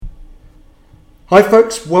Hi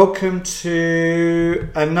folks, welcome to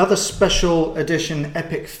another special edition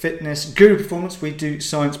Epic Fitness Guru Performance We Do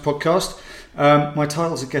Science podcast. My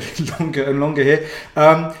titles are getting longer and longer here.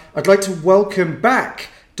 I'd like to welcome back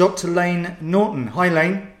Dr. Layne Norton. Hi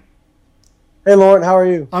Layne. Hey Lauren, how are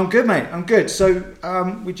you? I'm good, mate. I'm good. So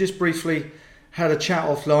we just briefly had a chat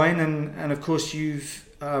offline, and of course you've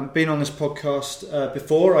been on this podcast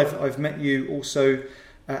before. I've met you also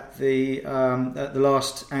at the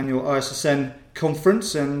last annual ISSN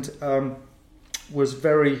conference, and was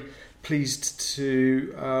very pleased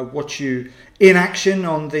to watch you in action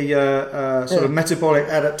on the sort of metabolic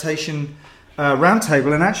adaptation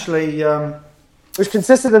roundtable, and actually which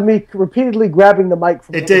consisted of me repeatedly grabbing the mic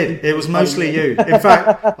from it did. It was mostly you. In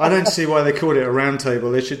fact, I don't see why they called it a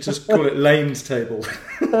roundtable. They should just call it Layne's table.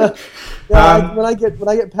 Yeah, when I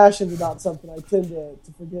get passionate about something, I tend to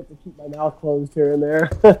forget to keep my mouth closed here and there.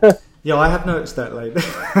 Yeah, I have noticed that,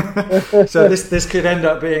 Layne. So this could end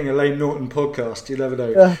up being a Layne Norton podcast. You never know.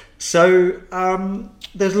 Yeah. So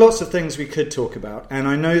there's lots of things we could talk about, and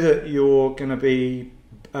I know that you're going to be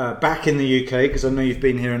back in the UK because I know you've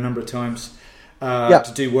been here a number of times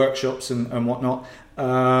to do workshops and whatnot,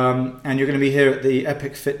 and you're going to be here at the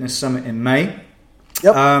Epic Fitness Summit in May.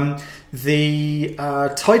 Yep. The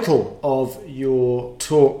title of your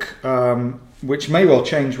talk, which may well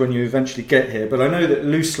change when you eventually get here, but I know that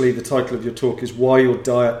loosely the title of your talk is Why Your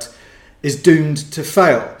Diet is Doomed to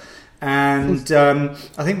Fail. And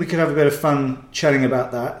I think we could have a bit of fun chatting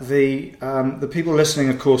about that. The people listening,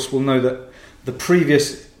 of course, will know that the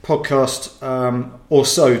previous podcast or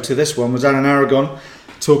so to this one was Alan Aragon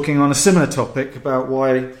talking on a similar topic about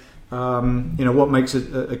why, what makes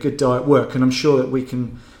a good diet work. And I'm sure that we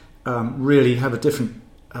can really have a different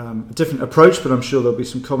approach, but I'm sure there'll be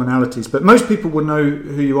some commonalities. But most people will know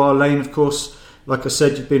who you are, Layne, of course. Like I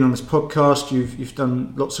said, you've been on this podcast. You've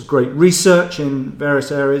done lots of great research in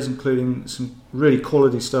various areas, including some really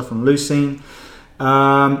quality stuff on leucine.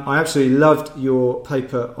 I absolutely loved your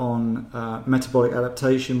paper on metabolic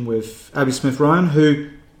adaptation with Abby Smith-Ryan, who,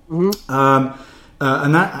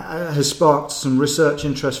 and that has sparked some research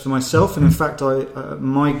interest for myself. And in fact,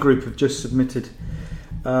 my group have just submitted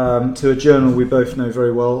to a journal we both know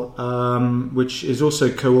very well, which is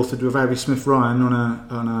also co-authored with Abby Smith-Ryan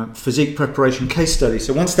on a physique preparation case study.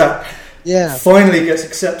 So once that finally gets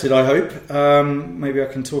accepted, I hope, maybe I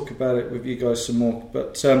can talk about it with you guys some more.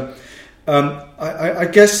 But I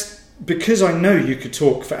guess because I know you could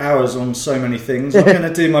talk for hours on so many things, I'm going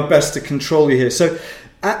to do my best to control you here. So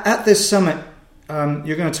at this summit,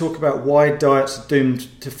 you're going to talk about why diets are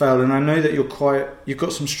doomed to fail, and I know that you've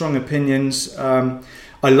got some strong opinions.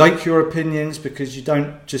 I like your opinions because you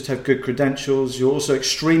don't just have good credentials, you're also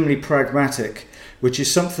extremely pragmatic, which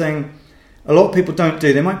is something a lot of people don't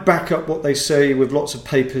do. They might back up what they say with lots of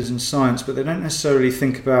papers and science, but they don't necessarily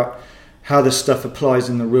think about how this stuff applies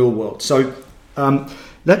in the real world. So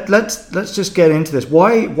let's just get into this.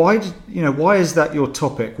 Why is that your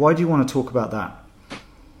topic? Why do you want to talk about that?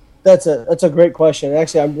 That's a great question.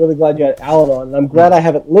 Actually, I'm really glad you had Alan on, and I'm glad I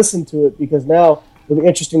haven't listened to it because now it'll be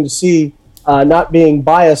interesting to see, not being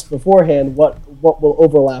biased beforehand, what we'll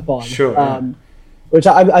overlap on. Sure. Which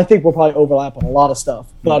I think we'll probably overlap on a lot of stuff.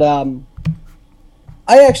 But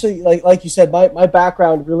I actually, like you said, my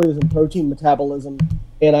background really is in protein metabolism,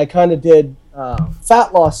 and I kind of did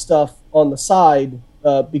fat loss stuff on the side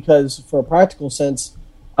because, for a practical sense,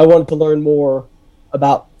 I wanted to learn more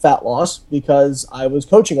about fat loss because I was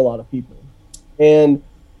coaching a lot of people. And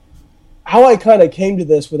how I kind of came to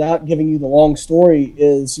this, without giving you the long story,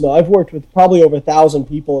 is I've worked with probably over 1,000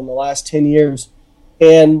 people in the last 10 years,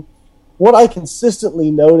 and what I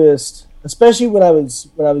consistently noticed, especially when I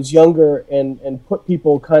was younger and put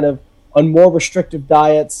people kind of on more restrictive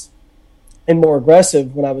diets and more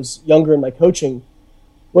aggressive when I was younger in my coaching,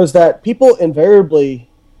 was that people invariably,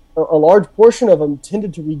 a large portion of them,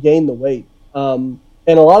 tended to regain the weight. And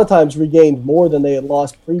a lot of times regained more than they had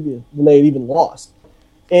even lost.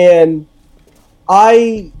 And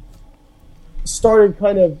I started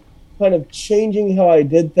kind of changing how I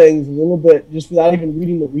did things a little bit, just without even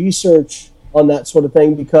reading the research on that sort of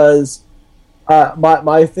thing, because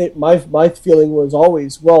my feeling was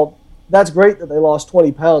always, well, that's great that they lost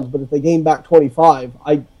 20 pounds, but if they gained back 25,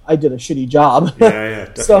 I did a shitty job. Yeah,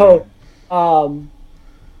 definitely. So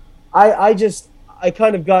I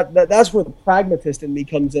kind of got that. That's where the pragmatist in me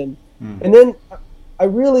comes in. And then I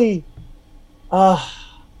really,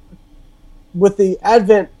 with the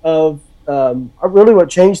advent of, really what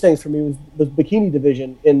changed things for me was the bikini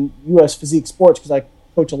division in U.S. physique sports, because I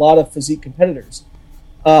coach a lot of physique competitors.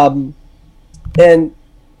 And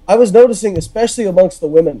I was noticing, especially amongst the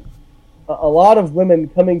women, a lot of women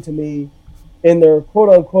coming to me in their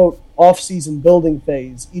quote-unquote off-season building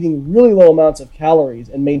phase, eating really low amounts of calories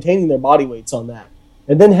and maintaining their body weights on that,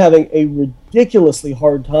 and then having a ridiculously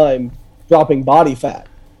hard time dropping body fat.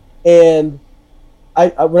 And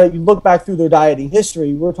when you look back through their dieting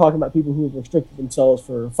history, we're talking about people who have restricted themselves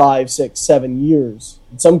for 5, 6, 7 years.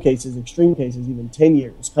 In some cases, extreme cases, even 10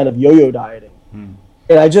 years, kind of yo-yo dieting.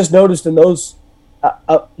 And I just noticed in those,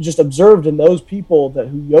 just observed in those people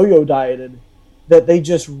who yo-yo dieted, that they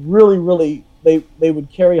just really, they would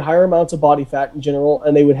carry higher amounts of body fat in general,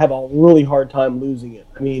 and they would have a really hard time losing it.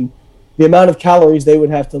 I mean, the amount of calories they would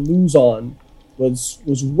have to lose on was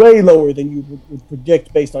way lower than you would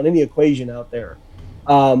predict based on any equation out there.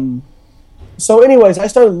 So anyways, I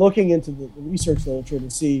started looking into the research literature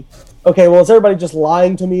to see, okay, well, is everybody just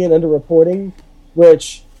lying to me and underreporting?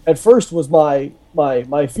 Which at first was my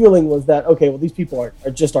feeling was that, okay, well, these people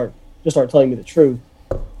aren't telling me the truth.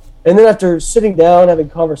 And then after sitting down, having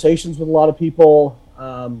conversations with a lot of people,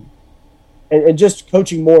 and just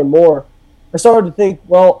coaching more and more, I started to think,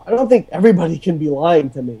 well, I don't think everybody can be lying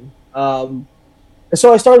to me. And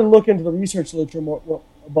so I started to look into the research literature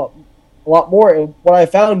about a lot more, and what I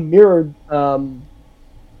found mirrored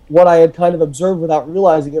what I had kind of observed without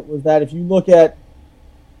realizing it, was that if you look at,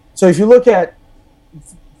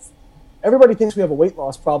 everybody thinks we have a weight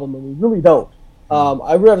loss problem, and we really don't.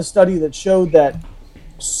 I read a study that showed that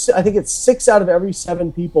I think it's 6 out of every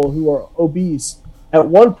 7 people who are obese at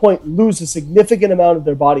one point lose a significant amount of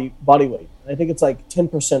their body weight. I think it's like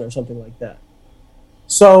 10% or something like that.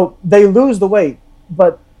 So they lose the weight,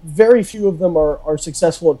 but very few of them are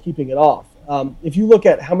successful at keeping it off. If you look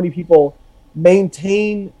at how many people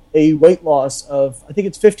maintain a weight loss of, I think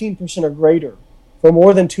it's 15% or greater for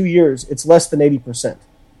more than 2 years, it's less than 80%.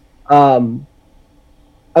 I'm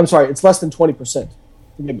sorry, it's less than 20%.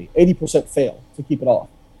 Forgive me, 80% fail to keep it off.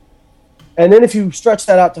 And then if you stretch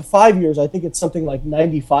that out to 5 years, I think it's something like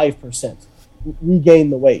 95% regain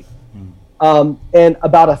the weight. And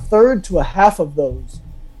about a third to a half of those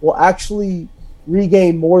will actually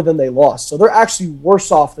regain more than they lost. So they're actually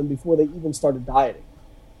worse off than before they even started dieting.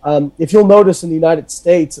 If you'll notice in the United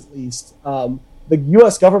States, at least, the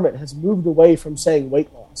U.S. government has moved away from saying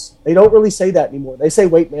weight loss. They don't really say that anymore. They say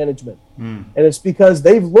weight management. And it's because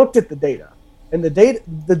they've looked at the data. And the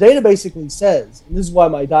data basically says, and this is why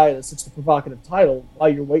my diet is such a provocative title, why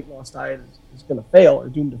your weight loss diet is going to fail or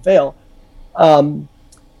doomed to fail.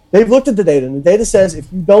 They've looked at the data, and the data says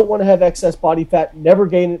if you don't want to have excess body fat, never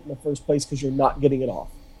gain it in the first place because you're not getting it off,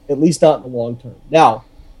 at least not in the long term. Now,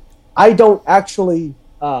 I don't actually,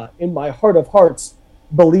 in my heart of hearts,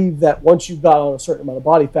 believe that once you've got on a certain amount of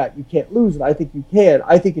body fat, you can't lose it. I think you can.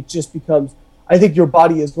 I think it just becomes, I think your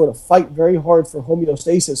body is going to fight very hard for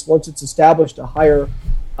homeostasis once it's established a higher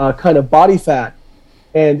kind of body fat,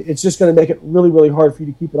 and it's just going to make it really, really hard for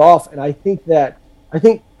you to keep it off. And I think Dr.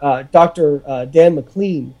 Dan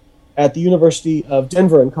McLean at the University of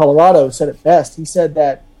Denver in Colorado said it best. He said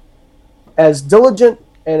that as diligent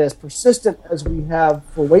and as persistent as we have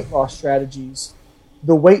for weight loss strategies,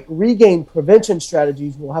 the weight regain prevention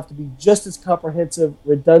strategies will have to be just as comprehensive,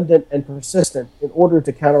 redundant, and persistent in order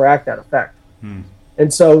to counteract that effect.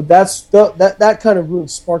 And so that kind of really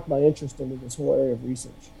sparked my interest into this whole area of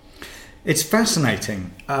research. It's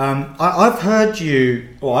fascinating. I've heard you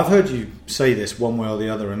say this one way or the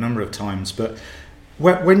other a number of times, but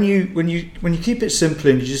when you keep it simple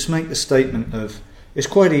and you just make the statement of it's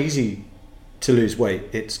quite easy to lose weight,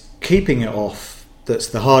 it's keeping it off that's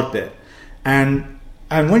the hard bit, and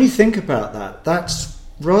when you think about that, that's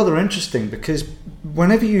rather interesting, because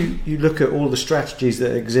whenever you look at all the strategies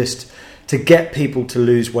that exist to get people to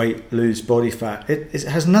lose weight, lose body fat, it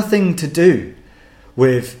has nothing to do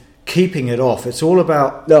with keeping it off. It's all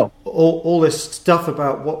about all this stuff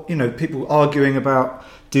about what, people arguing about,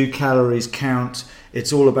 do calories count?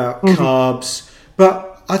 It's all about carbs.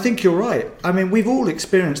 But I think you're right. I mean, we've all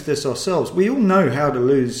experienced this ourselves. We all know how to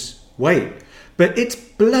lose weight, but it's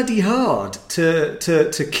bloody hard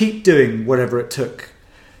to keep doing whatever it took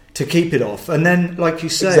to keep it off. And then, like you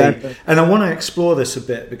say, and I want to explore this a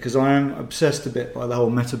bit because I am obsessed a bit by the whole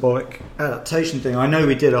metabolic adaptation thing. I know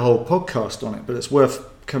we did a whole podcast on it, but it's worth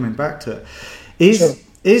coming back to it.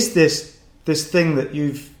 Is this thing that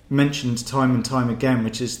you've mentioned time and time again,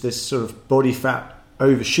 which is this sort of body fat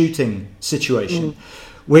overshooting situation,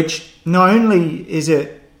 which not only is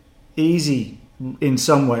it easy in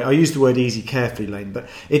some way, I use the word easy carefully, Lane, but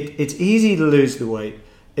it's easy to lose the weight.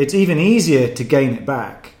 It's even easier to gain it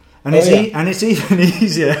back, and it's even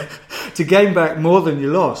easier to gain back more than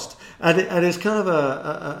you lost. And it's kind of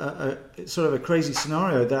a sort of a crazy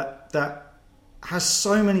scenario that has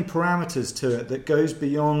so many parameters to it that goes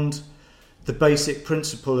beyond the basic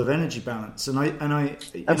principle of energy balance. And I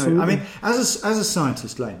Absolutely. I mean, as a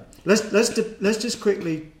scientist, Lane, let's just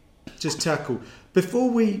quickly just tackle, before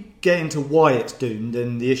we get into why it's doomed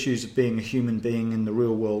and the issues of being a human being in the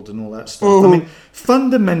real world and all that stuff. Mm-hmm. I mean,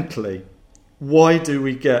 fundamentally, why do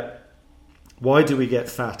we get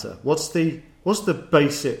fatter? What's the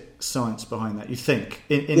basic science behind that, you think,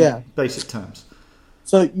 in basic terms?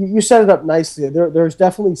 So you set it up nicely. There's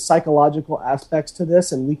definitely psychological aspects to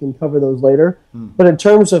this, and we can cover those later. But in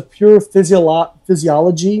terms of pure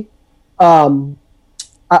physiology,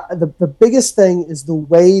 the biggest thing is the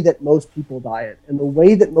way that most people diet. And the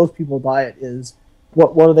way that most people diet is,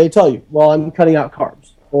 what do they tell you? Well, I'm cutting out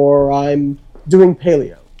carbs, or I'm doing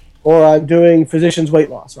paleo, or I'm doing physician's weight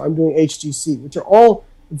loss, or I'm doing HGC, which are all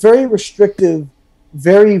very restrictive,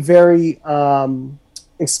 very, very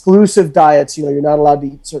exclusive diets. You're not allowed to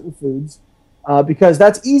eat certain foods because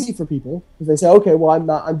that's easy for people, because they say, okay, well,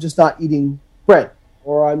 I'm just not eating bread,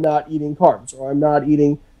 or I'm not eating carbs, or I'm not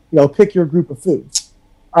eating, pick your group of foods.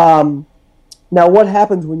 Now, what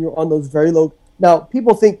happens when you're on those very low? Now,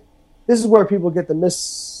 people think this is where people get the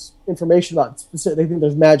misinformation about specific. They think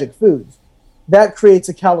there's magic foods. That creates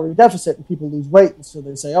a calorie deficit, and people lose weight. And so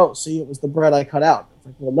they say, "Oh, see, it was the bread I cut out." It's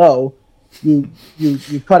like, well, no, you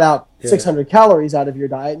cut out 600 calories out of your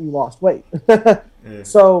diet, and you lost weight.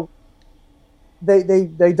 So they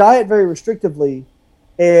diet very restrictively,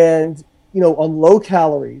 and on low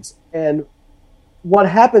calories. And what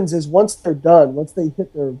happens is, once they're done, once they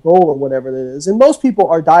hit their goal or whatever it is, and most people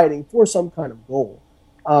are dieting for some kind of goal,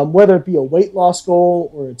 whether it be a weight loss goal,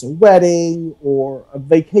 or it's a wedding, or a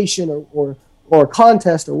vacation, or a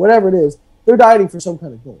contest, or whatever it is, they're dieting for some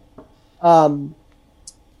kind of goal.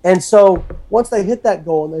 And so once they hit that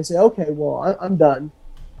goal and they say, okay, well, I'm done,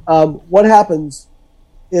 what happens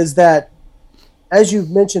is that, as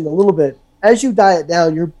you've mentioned a little bit, as you diet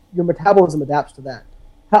down, your metabolism adapts to that.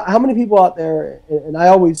 How many people out there, and I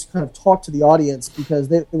always kind of talk to the audience because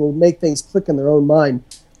they will make things click in their own mind.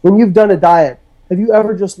 When you've done a diet, have you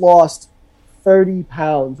ever just lost 30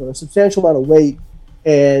 pounds or a substantial amount of weight,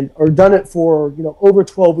 or done it for over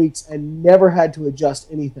 12 weeks and never had to adjust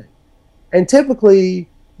anything? And typically,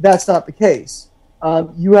 that's not the case.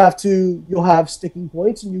 You'll have sticking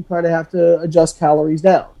points, and you kind of have to adjust calories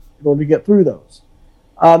down in order to get through those.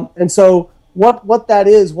 And so what that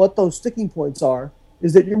is, what those sticking points are,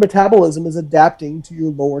 is that your metabolism is adapting to your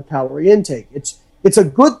lower calorie intake. It's a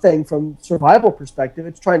good thing from survival perspective.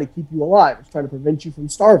 It's trying to keep you alive. It's trying to prevent you from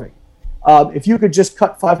starving. If you could just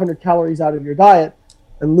cut 500 calories out of your diet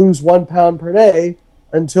and lose 1 pound per day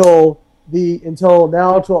until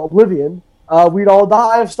oblivion, we'd all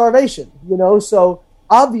die of starvation. So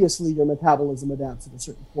obviously your metabolism adapts at a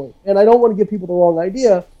certain point. And I don't want to give people the wrong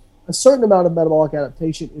idea. A certain amount of metabolic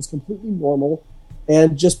adaptation is completely normal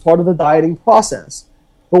and just part of the dieting process.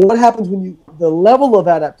 But what happens when the level of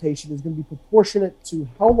adaptation is going to be proportionate to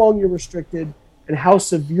how long you're restricted and how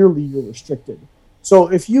severely you're restricted. So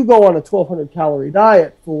if you go on a 1,200 calorie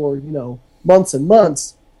diet for, months and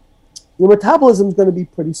months, your metabolism is going to be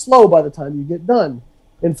pretty slow by the time you get done.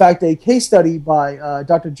 In fact, a case study by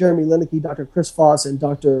Dr. Jeremy Lineker, Dr. Chris Foss, and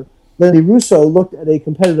Dr. Lindy Russo looked at a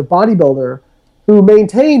competitive bodybuilder who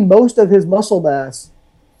maintained most of his muscle mass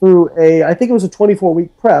through I think it was a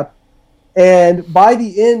 24-week prep. And by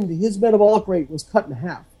the end, his metabolic rate was cut in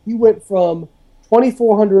half. He went from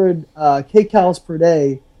 2,400 kcals per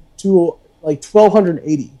day to like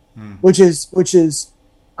 1,280, which is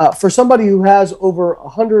for somebody who has over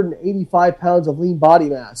 185 pounds of lean body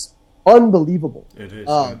mass, unbelievable. It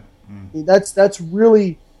is. That's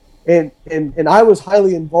really, and I was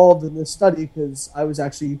highly involved in this study because I was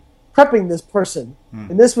actually prepping this person,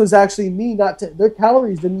 and this was actually me. Their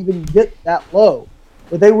calories didn't even get that low.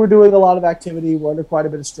 But they were doing a lot of activity, were under quite a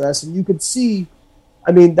bit of stress, and you could see,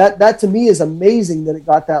 that to me is amazing that it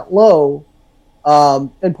got that low.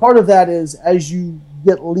 And part of that is, as you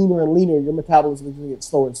get leaner and leaner, your metabolism is going to get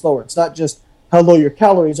slower and slower. It's not just how low your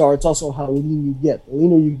calories are, it's also how lean you get. The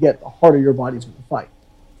leaner you get, the harder your body's going to fight.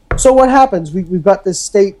 So what happens? We've got this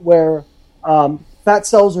state where fat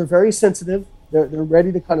cells are very sensitive. They're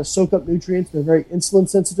ready to kind of soak up nutrients. They're very insulin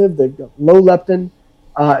sensitive. They've got low leptin,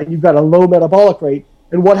 and you've got a low metabolic rate.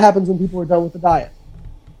 And what happens when people are done with the diet?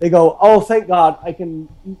 They go, oh, thank God, I can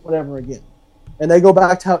eat whatever again. And they go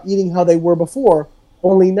back to eating how they were before,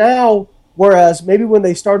 only now, whereas maybe when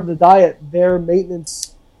they started the diet, their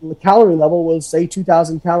maintenance calorie level was, say,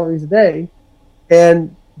 2,000 calories a day,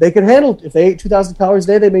 and they could handle it. If they ate 2,000 calories a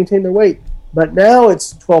day, they maintained their weight. But now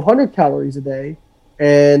it's 1,200 calories a day,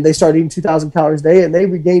 and they start eating 2,000 calories a day, and they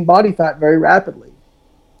regain body fat very rapidly.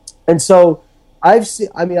 And so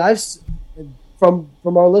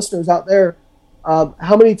from our listeners out there,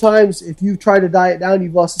 how many times, if you've tried to diet down,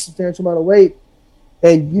 you've lost a substantial amount of weight,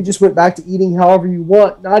 and you just went back to eating however you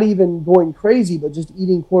want, not even going crazy, but just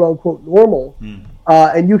eating quote-unquote normal,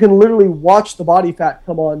 and you can literally watch the body fat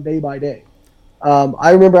come on day by day.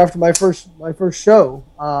 I remember after my first show,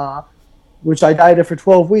 which I dieted for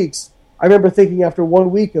 12 weeks, I remember thinking after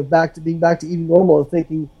 1 week of being back to eating normal and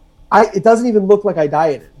thinking, it doesn't even look like I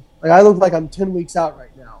dieted. Like, I look like I'm 10 weeks out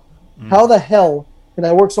right now. How the hell can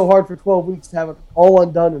I work so hard for 12 weeks to have it all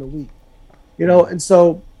undone in a week? You know, and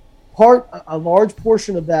so a large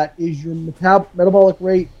portion of that is your metabolic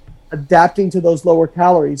rate adapting to those lower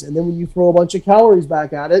calories. And then when you throw a bunch of calories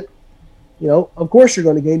back at it, you know, of course you're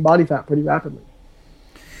going to gain body fat pretty rapidly.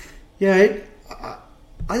 Yeah,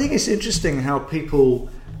 I think it's interesting how people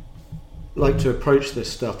like to approach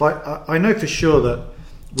this stuff. I know for sure that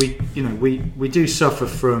we do suffer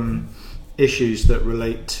from issues that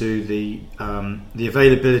relate to the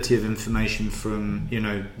availability of information from, you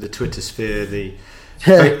know, the Twitter sphere, the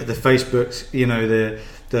Facebooks, you know,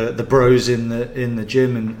 the bros in the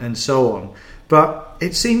gym and so on. But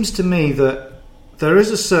it seems to me that there is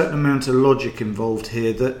a certain amount of logic involved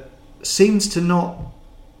here that seems to not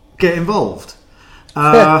get involved.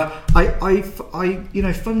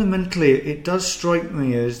 Fundamentally, it does strike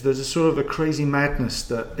me as there's a sort of a crazy madness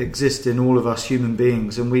that exists in all of us human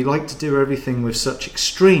beings, and we like to do everything with such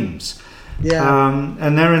extremes. Yeah.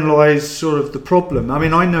 And therein lies sort of the problem. I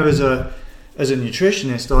mean, I know as a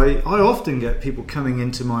nutritionist, I often get people coming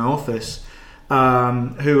into my office who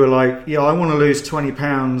are like, yeah, I want to lose 20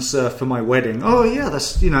 pounds for my wedding. Oh yeah,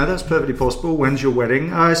 that's perfectly possible. When's your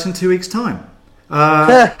wedding? It's in 2 weeks' time.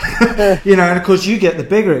 You know, and of course you get the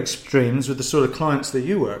bigger extremes with the sort of clients that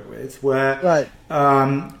you work with, where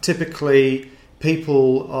typically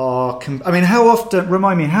people are. How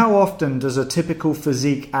often does a typical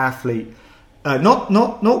physique athlete? Not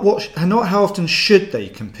how often should they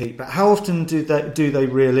compete, but how often do they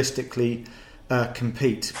realistically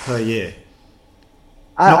compete per year?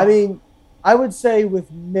 I would say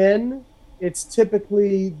with men, it's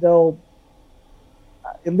typically they'll.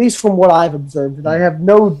 At least from what I've observed, and I have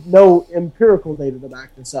no empirical data to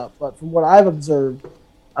back this up, but from what I've observed,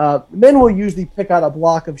 men will usually pick out a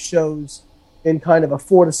block of shows in kind of a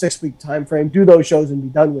 4 to 6 week time frame, do those shows and be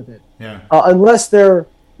done with it. Yeah. Unless they're,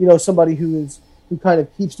 you know, somebody who kind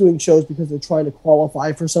of keeps doing shows because they're trying to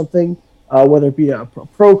qualify for something, whether it be a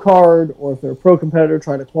pro card or if they're a pro competitor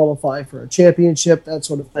trying to qualify for a championship, that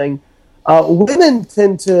sort of thing. Women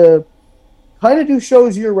tend to kind of do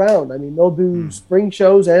shows year round. I mean, they'll do spring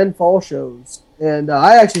shows and fall shows. And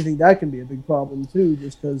I actually think that can be a big problem too,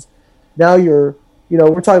 just because now we're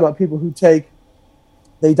talking about people who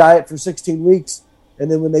they diet for 16 weeks,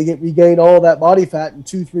 and then when they regain all that body fat in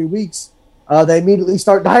 2-3 weeks, they immediately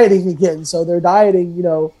start dieting again. So they're dieting,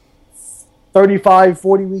 35,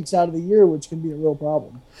 40 weeks out of the year, which can be a real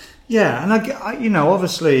problem. Yeah, and I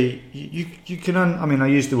obviously you can. I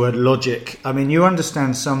use the word logic. I mean, you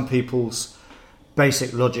understand some people's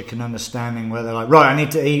basic logic and understanding where they're like, right, I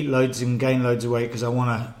need to eat loads and gain loads of weight because I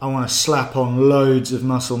want to slap on loads of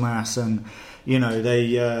muscle mass, and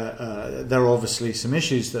there are obviously some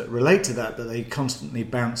issues that relate to that they constantly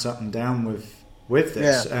bounce up and down with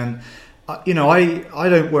this. Yeah. And I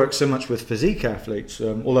don't work so much with physique athletes,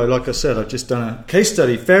 although, like I said, I've just done a case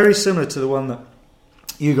study very similar to the one that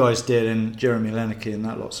you guys did and Jeremy Lenicky and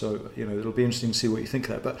that lot. So it'll be interesting to see what you think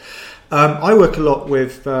of that. But I work a lot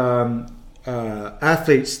with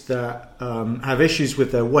athletes that have issues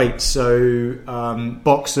with their weight, so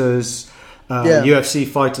boxers, UFC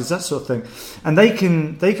fighters, that sort of thing, and they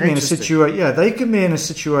can be in a situation. They can be in a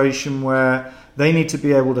situation where they need to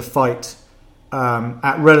be able to fight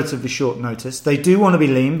at relatively short notice. They do want to be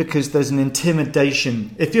lean because there's an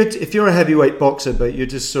intimidation. If you're a heavyweight boxer, but you're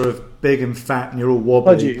just sort of big and fat and you're all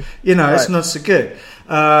wobbly, it's not so good.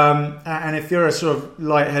 And if you're a sort of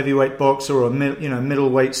light heavyweight boxer or a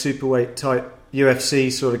middleweight, superweight type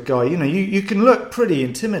UFC sort of guy, you can look pretty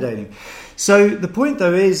intimidating. So the point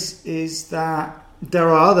though is that there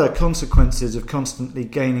are other consequences of constantly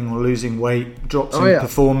gaining or losing weight, drops in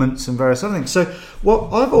performance and various other things. So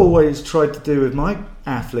what I've always tried to do with my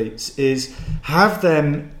athletes is have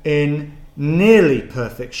them in nearly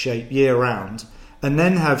perfect shape year round, and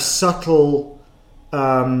then have subtle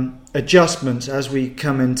adjustments as we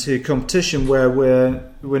come into competition where we're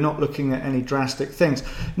not looking at any drastic things.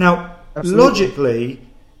 Now, logically,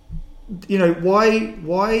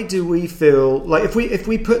 why do we feel like if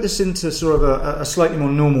we put this into sort of a slightly more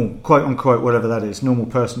normal, quote unquote, whatever that is, normal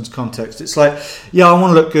person's context, it's like, I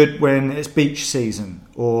want to look good when it's beach season,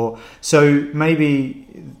 or so maybe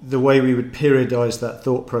the way we would periodize that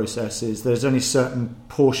thought process is there's only certain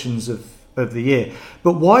portions of of the year.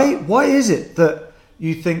 But why is it that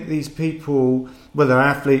you think these people, whether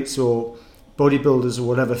athletes or bodybuilders or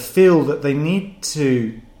whatever, feel that they need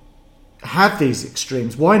to have these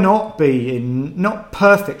extremes? Why not be in not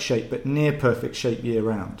perfect shape but near perfect shape year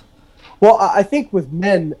round? Well, I think with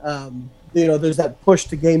men, there's that push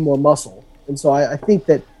to gain more muscle, and so I think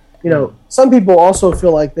that some people also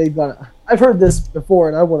feel like they've got. I've heard this before,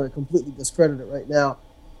 and I want to completely discredit it right now.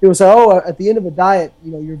 People say, "Oh, at the end of a diet,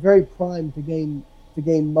 you're very primed to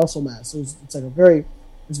gain muscle mass." So it's like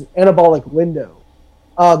there's an anabolic window.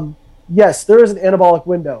 Yes, there is an anabolic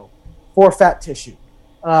window for fat tissue.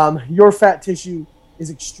 Your fat tissue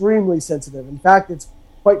is extremely sensitive. In fact, it's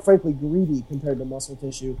quite frankly greedy compared to muscle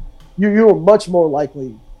tissue. You are much more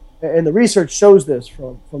likely, and the research shows this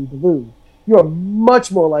from Duluth, you are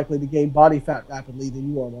much more likely to gain body fat rapidly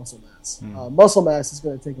than you are muscle mass. Muscle mass is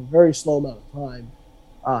going to take a very slow amount of time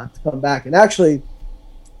to come back. And actually,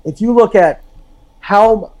 if you look at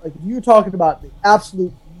if you're talking about the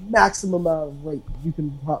absolute maximum amount of weight you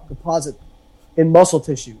can deposit in muscle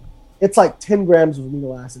tissue, it's like 10 grams of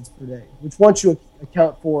amino acids per day, which once you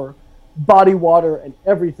account for body water and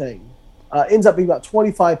everything, ends up being about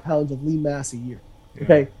 25 pounds of lean mass a year. Yeah.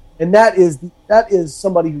 Okay, and that is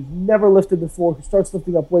somebody who's never lifted before, who starts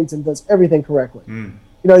lifting up weights and does everything correctly.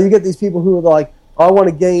 You get these people who are like, oh, I want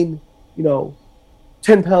to gain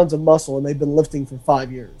 10 pounds of muscle, and they've been lifting for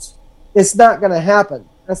 5 years. It's not going to happen.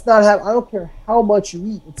 That's not I don't care how much you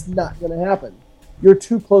eat. It's not going to happen. You're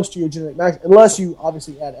too close to your genetic max, unless you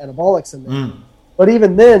obviously add anabolics in there. But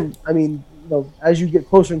even then, I mean, as you get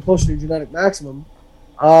closer and closer to your genetic maximum,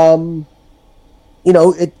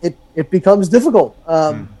 it becomes difficult.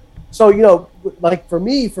 So, like for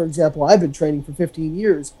me, for example, I've been training for 15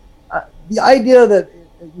 years. The idea that,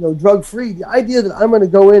 drug-free, the idea that I'm going to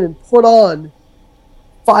go in and put on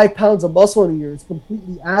 5 pounds of muscle in a year is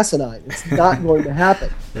completely asinine. It's not going to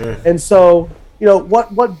happen. And so,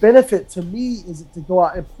 what benefit to me is it to go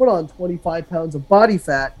out and put on 25 pounds of body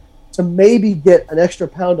fat to maybe get an extra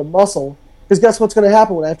pound of muscle? Because guess what's going to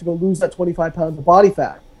happen when I have to go lose that 25 pounds of body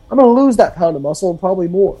fat? I'm going to lose that pound of muscle and probably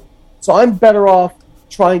more. So I'm better off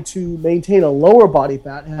trying to maintain a lower body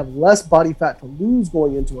fat and have less body fat to lose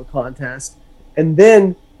going into a contest, and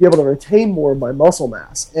then be able to retain more of my muscle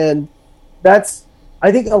mass. And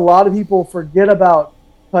I think a lot of people forget about,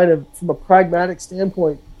 kind of from a pragmatic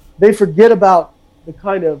standpoint, they forget about the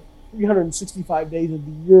kind of 365 days of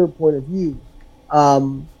the year point of view.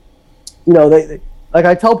 They like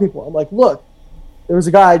I tell people, I'm like, look, there was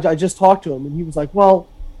a guy, I just talked to him, and he was like, well,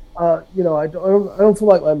 I don't feel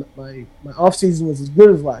like my off season was as good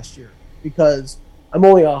as last year because I'm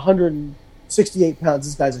only 168 pounds.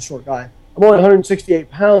 This guy's a short guy. I'm only 168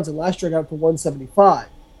 pounds, and last year I got up to 175.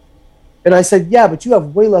 And I said, yeah, but you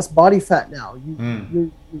have way less body fat now.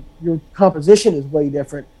 Your composition is way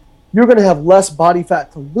different. You're going to have less body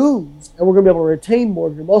fat to lose, and we're going to be able to retain more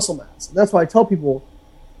of your muscle mass. And that's why I tell people.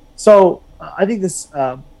 So I think this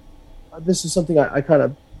is something I kind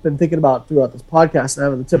of been thinking about throughout this podcast, and I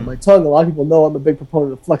have on the tip of my tongue. A lot of people know I'm a big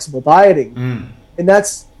proponent of flexible dieting, and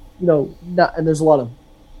that's not. And there's a lot of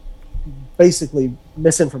basically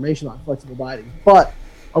misinformation on flexible dieting. But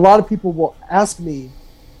a lot of people will ask me,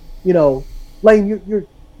 Lane,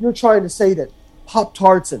 you're trying to say that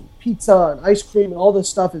Pop-Tarts and pizza and ice cream and all this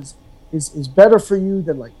stuff is better for you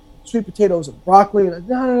than like sweet potatoes and broccoli. And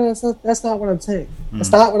no, that's not what I'm saying.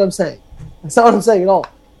 That's not what I'm saying. That's not what I'm saying at all.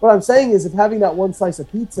 What I'm saying is, if having that one slice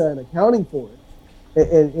of pizza and accounting for it,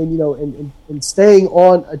 and staying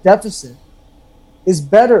on a deficit is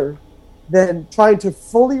better than trying to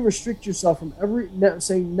fully restrict yourself from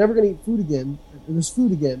saying never going to eat food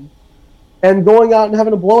again, and going out and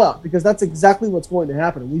having a blowout, because that's exactly what's going to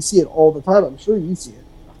happen. And we see it all the time. I'm sure you see it.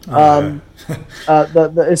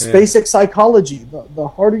 It's basic psychology. The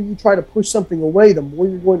harder you try to push something away, the more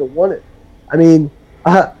you're going to want it. I mean,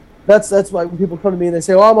 that's why when people come to me and they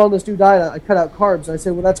say, "Oh, I'm on this new diet. I cut out carbs." And I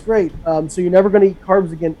say, "Well, that's great. So you're never going to eat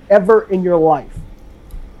carbs again ever in your life?"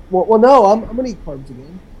 Well, no, I'm going to eat carbs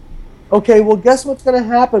again. Okay, well, guess what's going to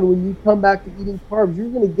happen when you come back to eating carbs? You're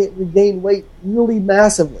going to regain weight really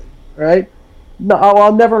massively. Right? No,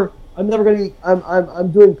 I'm never going to eat.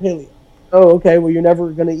 I'm doing paleo. Oh, okay. Well, you're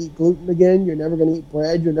never going to eat gluten again. You're never going to eat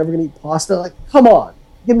bread. You're never going to eat pasta. Like, come on,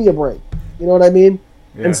 give me a break. You know what I mean?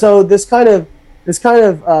 Yeah. And so this kind of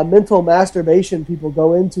mental masturbation people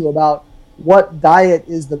go into about what diet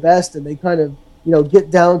is the best, and they kind of get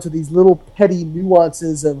down to these little petty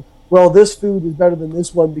nuances of, well, this food is better than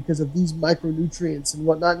this one because of these micronutrients and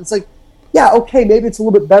whatnot. And it's like, yeah, okay, maybe it's a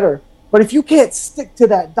little bit better. But if you can't stick to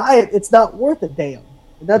that diet, it's not worth a damn.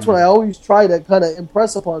 And that's what I always try to kind of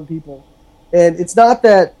impress upon people. And it's not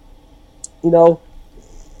that, You know,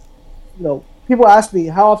 people ask me,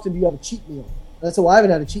 how often do you have a cheat meal? And I said, well, I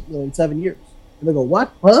haven't had a cheat meal in 7 years. And they go,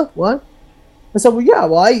 what? Huh? What? I said, well, yeah,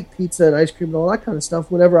 I eat pizza and ice cream and all that kind of stuff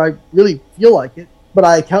whenever I really feel like it. But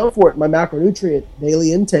I account for it in my macronutrient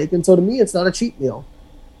daily intake. And so to me, it's not a cheat meal.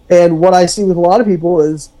 And what I see with a lot of people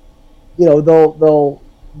is,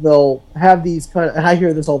 they'll have these kind of, and I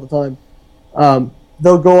hear this all the time,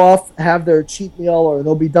 they'll go off, have their cheat meal, or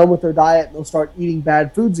they'll be done with their diet and they'll start eating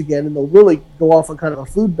bad foods again, and they'll really go off on kind of a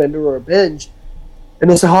food bender or a binge. And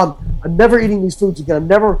they'll say, I'm never eating these foods again. I'm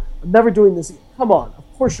never doing this again. Come on,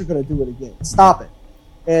 of course you're going to do it again. Stop it.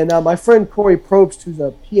 And my friend Corey Probst, who's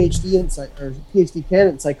a PhD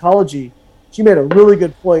candidate in psychology, she made a really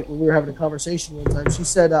good point when we were having a conversation one time. She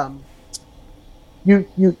said, you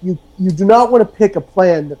do not want to pick a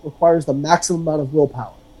plan that requires the maximum amount of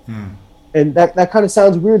willpower. And that kind of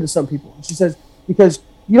sounds weird to some people. And she says, because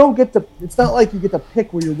you don't get to, it's not like you get to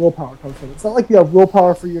pick where your willpower comes from. It's not like you have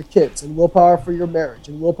willpower for your kids, and willpower for your marriage,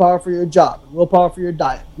 and willpower for your job, and willpower for your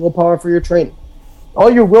diet, willpower for your training. All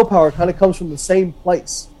your willpower kind of comes from the same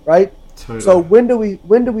place, right? Totally. So when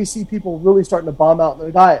do we see people really starting to bomb out in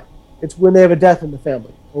their diet? It's when they have a death in the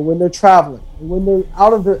family, or when they're traveling, or when they're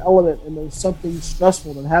out of their element and there's something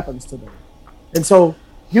stressful that happens to them. And so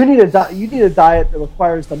you need a diet that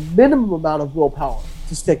requires the minimum amount of willpower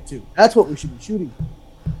to stick to. That's what we should be shooting for.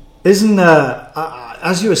 Isn't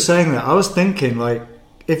as you were saying that, I was thinking, like,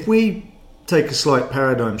 if we take a slight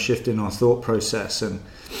paradigm shift in our thought process and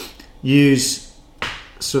use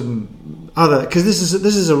some other, because this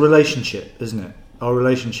is a relationship, isn't it? Our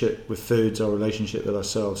relationship with foods, our relationship with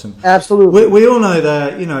ourselves, and absolutely, we all know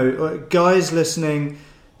that, guys listening,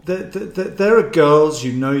 that there are girls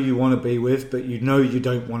you want to be with, but you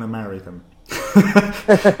don't want to marry them.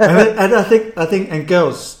 and I think, and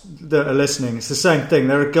girls that are listening, it's the same thing.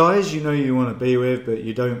 There are guys you want to be with, but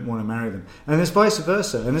you don't want to marry them, and it's vice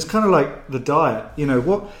versa. And it's kind of like the diet.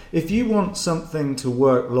 What if you want something to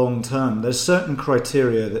work long term? There's certain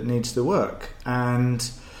criteria that needs to work,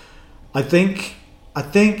 and I think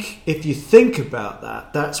if you think about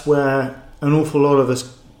that, that's where an awful lot of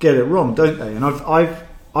us get it wrong, don't they? And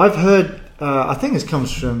I've heard. I think this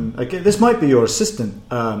comes from, again, this might be your assistant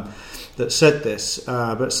that said this,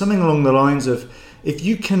 but something along the lines of, if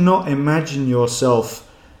you cannot imagine yourself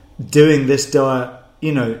doing this diet,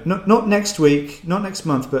 not next week, not next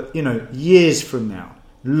month, but years from now,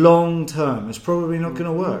 long term, it's probably not going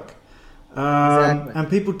to work. Exactly. And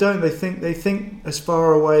people don't. They think as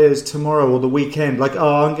far away as tomorrow or the weekend. Like,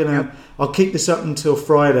 I'll keep this up until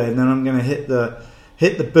Friday, and then I'm gonna hit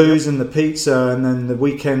the booze and the pizza, and then the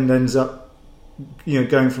weekend ends up,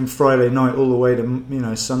 going from Friday night all the way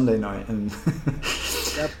to Sunday night. And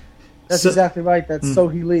yep. That's exactly right. That's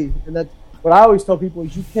Sohee Lee, and that's what I always tell people: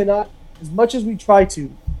 is you cannot, as much as we try to,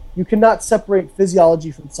 you cannot separate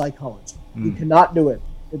physiology from psychology. You cannot do it.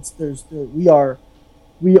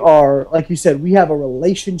 We are, like you said, we have a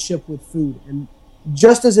relationship with food. And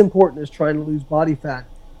just as important as trying to lose body fat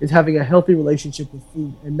is having a healthy relationship with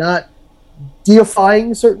food and not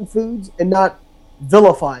deifying certain foods and not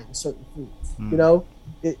vilifying certain foods.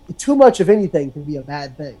 Too much of anything can be a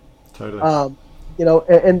bad thing. Totally.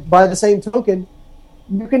 And by the same token,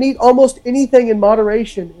 you can eat almost anything in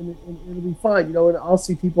moderation and it'll be fine. And I'll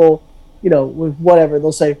see people, with whatever,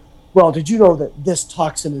 they'll say, well, did you know that this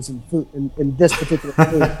toxin is in food, in this particular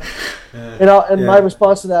food? My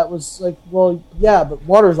response to that was like, well, yeah, but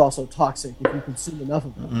water is also toxic if you consume enough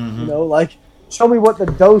of it. Mm-hmm. Show me what the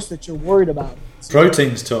dose that you're worried about is.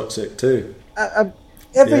 Protein's toxic too.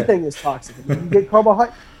 Everything is toxic. You get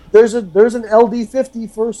carbohydrate. There's an LD50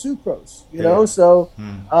 for sucrose. So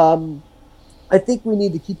I think we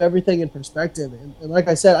need to keep everything in perspective. And like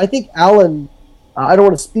I said, I think Alan. I don't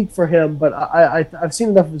want to speak for him, but I've seen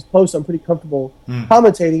enough of his posts. I'm pretty comfortable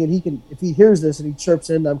commentating, and he can, if he hears this and he chirps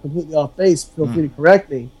in, I'm completely off base. Feel free to correct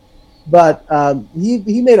me. But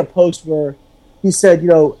he made a post where he said,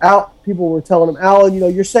 people were telling him, Alan,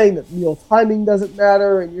 you're saying that meal timing doesn't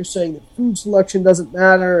matter, and you're saying that food selection doesn't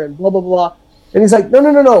matter, and blah blah blah. And he's like,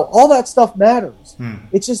 no, all that stuff matters.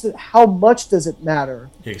 It's just that how much does it matter?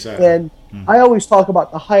 Exactly. And I always talk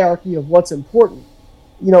about the hierarchy of what's important.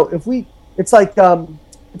 It's like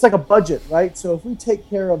a budget, right? So if we take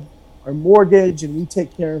care of our mortgage and we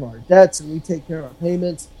take care of our debts and we take care of our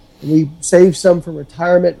payments and we save some for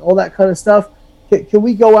retirement, all that kind of stuff, can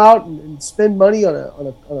we go out and spend money on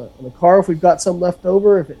a car if we've got some left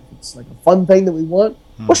over, if it's like a fun thing that we want?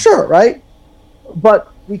 Well, sure, right?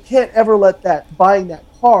 But we can't ever let buying that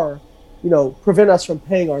car, prevent us from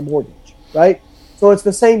paying our mortgage, right? So it's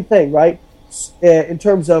the same thing, right? In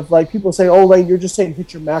terms of, like, people say, oh, Lane, you're just saying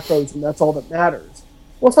hit your macros and that's all that matters.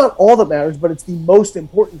 well, it's not all that matters, but it's the most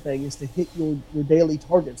important thing is to hit your daily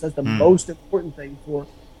targets. That's the most important thing for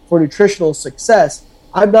nutritional success.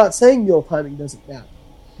 I'm not saying meal timing doesn't matter,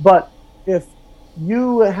 but if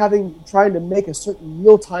you trying to make a certain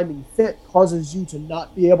meal timing fit causes you to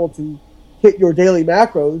not be able to hit your daily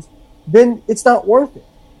macros, then it's not worth it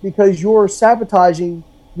because you're sabotaging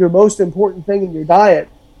your most important thing in your diet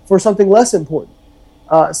for something less important.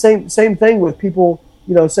 Same thing with people,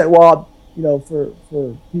 say, well, for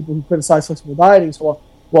people who criticize flexible dieting, so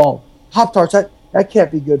well, Pop-Tarts, that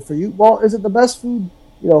can't be good for you. Well, is it the best food,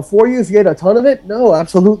 for you if you ate a ton of it? No,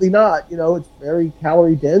 absolutely not. It's very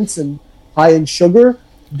calorie dense and high in sugar,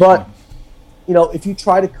 but if you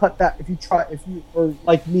try to cut that, or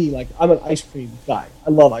like me, like I'm an ice cream guy. I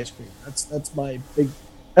love ice cream. That's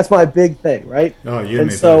my big thing, right? Oh, you and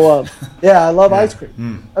me so yeah, I love ice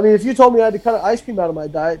cream. I mean, if you told me I had to cut ice cream out of my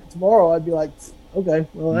diet tomorrow, I'd be like, okay,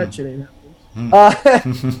 well that shit ain't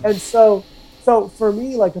happening. And so for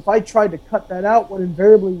me, like if I tried to cut that out, what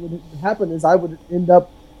invariably would happen is I would end up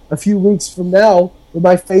a few weeks from now with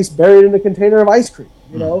my face buried in a container of ice cream.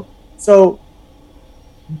 So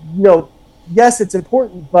yes, it's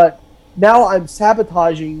important, but now I'm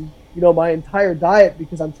sabotaging, my entire diet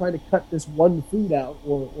because I'm trying to cut this one food out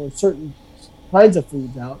or certain kinds of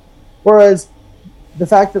foods out. Whereas the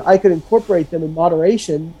fact that I could incorporate them in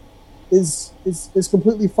moderation is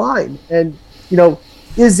completely fine. And,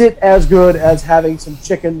 is it as good as having some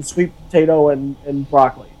chicken, sweet potato, and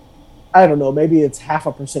broccoli? I don't know. Maybe it's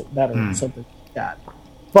 0.5% better or something like that.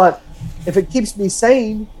 But if it keeps me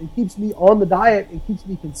sane and keeps me on the diet and keeps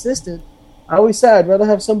me consistent, I always say I'd rather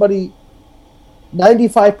have somebody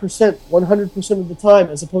 95%, 100% of the time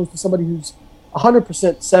as opposed to somebody who's 100%,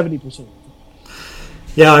 70%.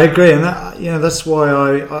 Yeah, I agree, and that's why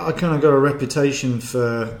I kind of got a reputation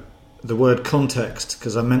for the word context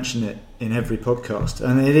because I mention it in every podcast,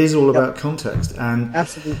 and it is all about context. And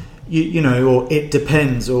absolutely, or it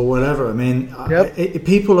depends or whatever. I mean,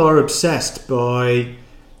 people are obsessed by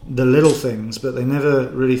the little things, but they never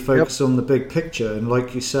really focus on the big picture. And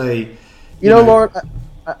like you say, Lauren,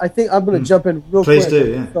 I think I'm going to jump in real quick. Please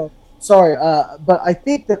do, yeah. So, sorry, but I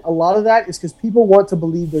think that a lot of that is because people want to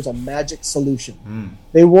believe there's a magic solution.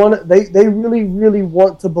 They really, really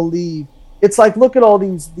want to believe. It's like, look at all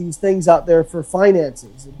these things out there for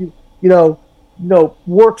finances.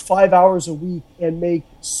 Work 5 hours a week and make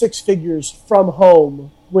 6 figures from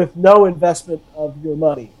home with no investment of your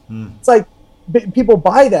money. It's like people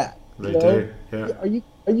buy that. They do. Yeah.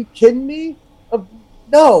 Are you kidding me?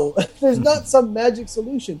 No, there's not some magic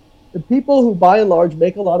solution. The people who, by and large,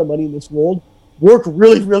 make a lot of money in this world work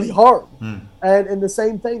really, really hard. And the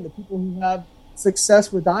same thing, the people who have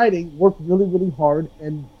success with dieting work really, really hard,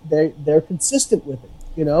 and they're consistent with it.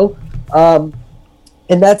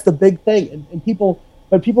 And that's the big thing. And people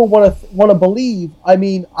want to believe. I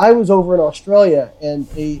mean, I was over in Australia, and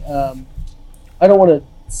I don't want to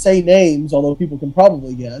say names, although people can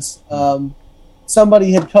probably guess.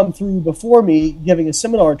 Somebody had come through before me giving a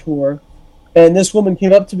seminar tour, and this woman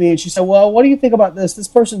came up to me and she said, well, what do you think about this? This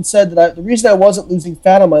person said that the reason I wasn't losing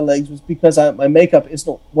fat on my legs was because my makeup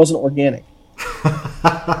wasn't organic.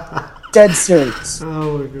 Dead serious.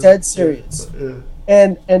 Oh my God. Dead serious. Yeah.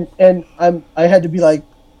 And I had to be like,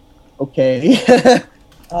 okay.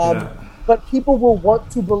 But people will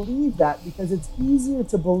want to believe that because it's easier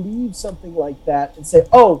to believe something like that and say,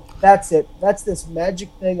 oh, that's it. That's this magic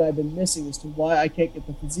thing I've been missing as to why I can't get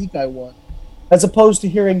the physique I want. As opposed to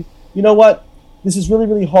hearing, you know what, this is really,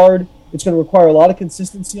 really hard. It's going to require a lot of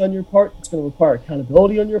consistency on your part. It's going to require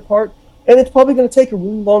accountability on your part. And it's probably going to take a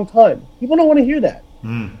really long time. People don't want to hear that.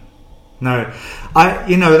 No.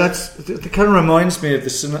 That kind of reminds me of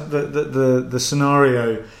the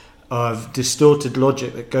scenario of distorted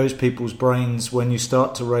logic that goes people's brains when you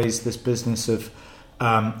start to raise this business of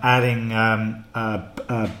adding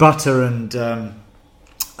butter and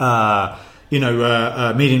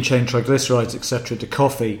medium chain triglycerides, etc., to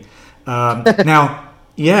coffee. Now,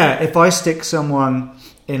 if I stick someone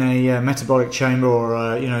in a metabolic chamber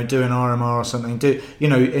or do an RMR or something,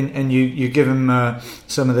 and you give them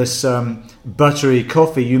some of this buttery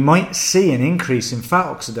coffee, you might see an increase in fat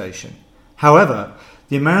oxidation. However,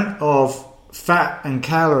 the amount of fat and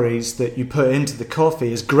calories that you put into the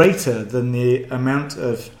coffee is greater than the amount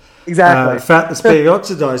of fat that's being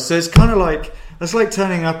oxidized. So it's kind of like, it's like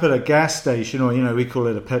turning up at a gas station, or we call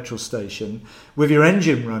it a petrol station, with your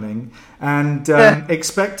engine running and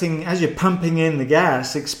expecting, as you're pumping in the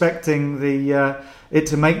gas, expecting it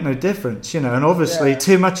to make no difference, and obviously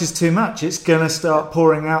too much is too much. It's going to start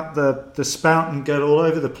pouring out the spout and get all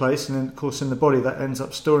over the place, and then of course in the body that ends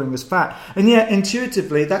up storing as fat. And yet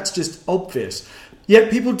intuitively that's just obvious.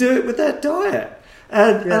 Yet people do it with their diet.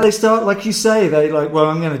 And they start, like you say, well,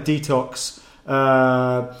 I'm going to detox.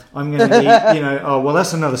 I'm going to eat,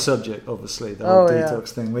 that's another subject, obviously, the whole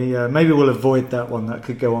detox thing. We maybe we'll avoid that one. That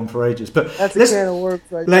could go on for ages. But that's a can of worms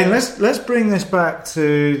right Lane, let's bring this back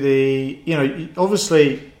to the,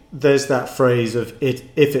 obviously there's that phrase of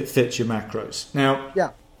if it fits your macros. Now,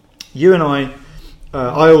 you and I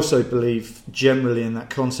also believe generally in that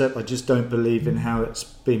concept. I just don't believe in how it's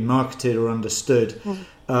been marketed or understood.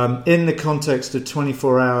 In the context of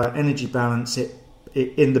 24-hour energy balance,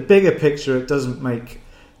 in the bigger picture, it doesn't make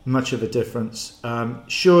much of a difference.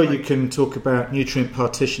 Sure, you can talk about nutrient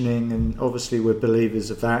partitioning, and obviously we're believers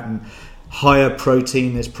of that, and higher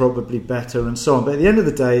protein is probably better, and so on. But at the end of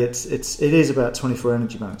the day, it is about 24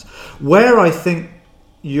 energy balance. Where I think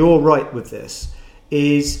you're right with this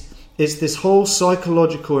is this whole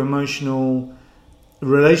psychological, emotional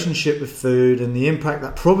relationship with food and the impact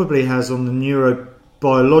that probably has on the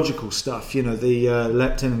neurobiological stuff, the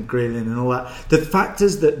leptin and ghrelin and all that. The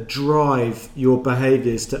factors that drive your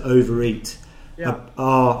behaviors to overeat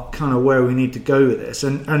are kind of where we need to go with this.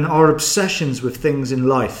 And our obsessions with things in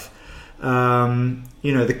life,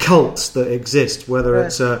 the cults that exist, whether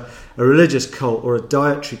it's a religious cult or a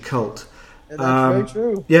dietary cult. That's very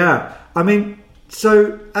true. Yeah. I mean,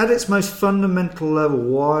 so at its most fundamental level,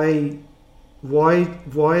 why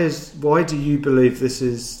do you believe this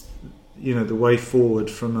is, the way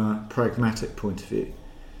forward from a pragmatic point of view?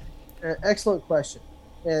 Excellent question.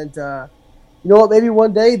 And you know what? Maybe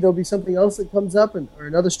one day there'll be something else that comes up, or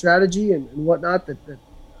another strategy and whatnot that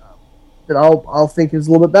I'll think is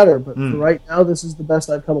a little bit better. But for right now, this is the best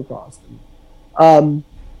I've come across.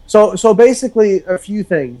 So basically, a few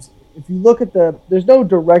things. If you look at there's no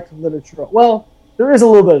direct literature. Well, there is a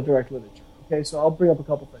little bit of direct literature. Okay, so I'll bring up a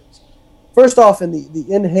couple things. First off, in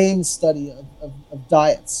the Haynes study of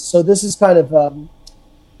diets. So this is kind of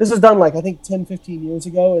this was done like I think 10, 15 years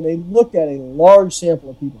ago, and they looked at a large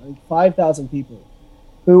sample of people, I think 5,000 people,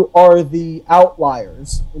 who are the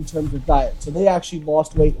outliers in terms of diet. So they actually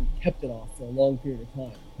lost weight and kept it off for a long period of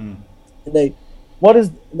time. And they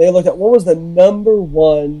looked at what was the number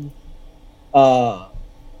one kind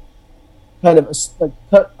of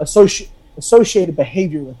associated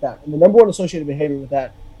behavior with that, and the number one associated behavior with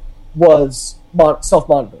that was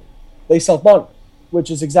self-monitoring. They self-monitor, which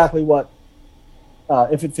is exactly what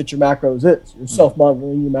if it fits your macros is. You're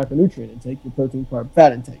self-monitoring your macronutrient intake, your protein, carb,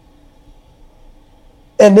 fat intake.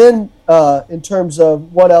 And then in terms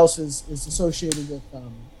of what else is associated with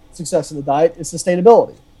success in the diet is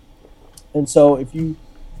sustainability. And so if you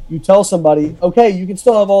tell somebody, okay, you can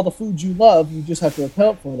still have all the foods you love, you just have to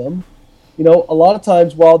account for them. A lot of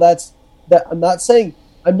times, while I'm not saying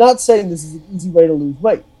this is an easy way to lose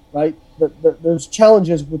weight, right? There's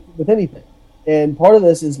challenges with anything. And part of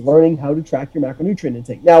this is learning how to track your macronutrient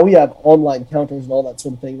intake. Now, we have online counters and all that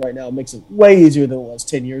sort of thing right now. It makes it way easier than it was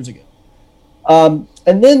 10 years ago. And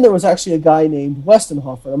then there was actually a guy named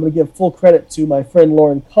Westenhofer. I'm going to give full credit to my friend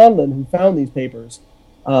Lauren Conlon, who found these papers.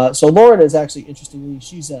 So Lauren is actually, interestingly,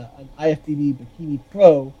 she's an IFBB Bikini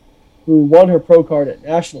Pro who won her pro card at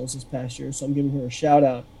Nationals this past year, so I'm giving her a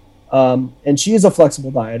shout-out. And she is a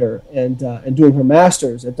flexible dieter and doing her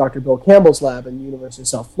master's at Dr. Bill Campbell's lab in the University of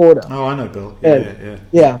South Florida. Oh, I know Bill.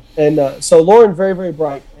 Yeah. And so Lauren, very, very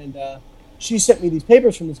bright. And she sent me these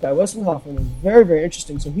papers from this guy, Westenhofer, and it was very, very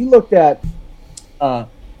interesting. So he looked at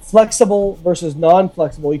flexible versus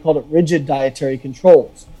non-flexible. He called it rigid dietary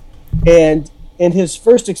controls. And in his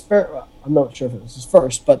first experiment, I'm not sure if it was his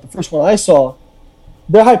first, but the first one I saw,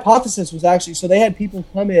 their hypothesis was actually, so they had people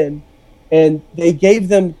come in and they gave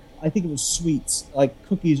them, I think it was sweets, like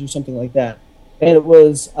cookies or something like that. And it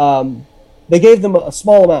was, they gave them a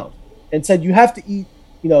small amount and said, you have to eat,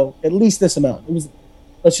 at least this amount. It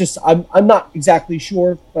was, I'm not exactly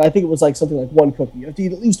sure, but I think it was like something like one cookie. You have to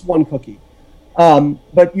eat at least one cookie.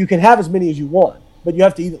 But you can have as many as you want, but you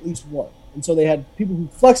have to eat at least one. And so they had people who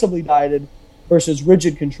flexibly dieted versus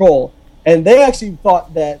rigid control. And they actually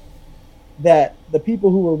thought that the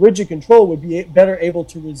people who were rigid control would be better able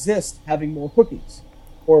to resist having more cookies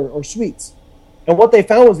or sweets. And what they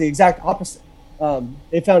found was the exact opposite.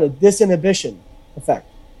 They found a disinhibition effect.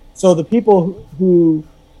 So the people who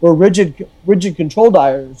were rigid control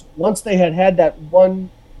dieters, once they had that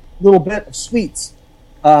one little bit of sweets,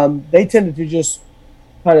 they tended to just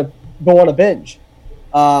kind of go on a binge.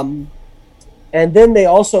 And then they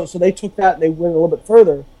took that and they went a little bit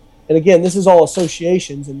further. And again, this is all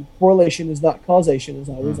associations, and correlation is not causation, as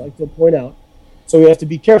I always like to point out. So we have to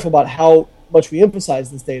be careful about how much we emphasize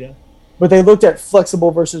this data. But they looked at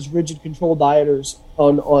flexible versus rigid control dieters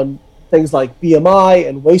on things like BMI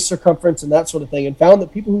and waist circumference and that sort of thing, and found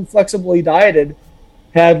that people who flexibly dieted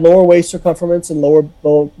had lower waist circumference and lower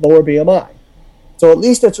BMI. So at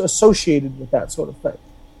least it's associated with that sort of thing.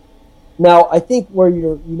 Now, I think where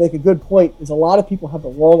you make a good point is a lot of people have the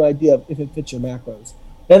wrong idea of if it fits your macros.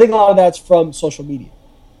 And I think a lot of that's from social media.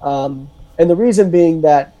 And the reason being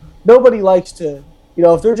that nobody likes to,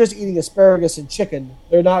 if they're just eating asparagus and chicken,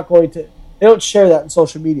 they don't share that in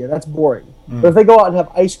social media. That's boring. But if they go out and have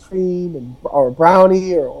ice cream or a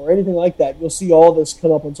brownie or anything like that, you'll see all this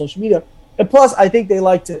come up on social media. And plus, I think they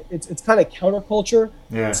like to. It's kind of counterculture.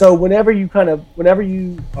 Yeah. So whenever you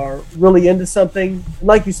are really into something, and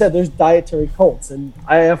like you said, there's dietary cults, and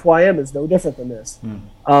IFYM is no different than this.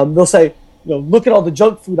 They'll say, look at all the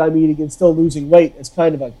junk food I'm eating and still losing weight. It's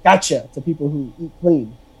kind of a gotcha to people who eat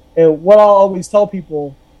clean. And what I'll always tell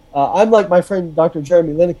people, I'm like my friend Dr.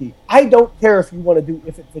 Jeremy Lineker. I don't care if you want to do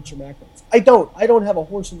if it fits your macros. I don't have a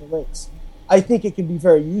horse in the race. I think it can be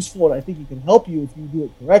very useful, and I think it can help you if you do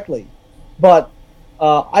it correctly. But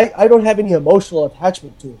I don't have any emotional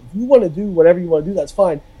attachment to it. If you want to do whatever you want to do, that's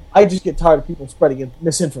fine. I just get tired of people spreading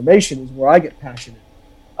misinformation is where I get passionate.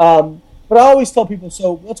 But I always tell people,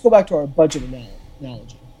 so let's go back to our budget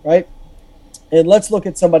analogy, right? And let's look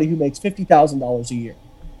at somebody who makes $50,000 a year.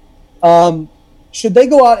 Should they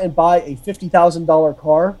go out and buy a $50,000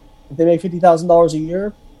 car if they make $50,000 a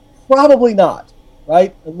year? Probably not,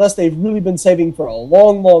 right? Unless they've really been saving for a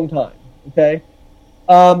long, long time, okay?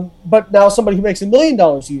 But now somebody who makes $1 million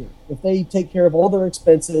a year, if they take care of all their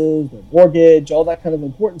expenses, their mortgage, all that kind of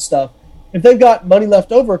important stuff, if they've got money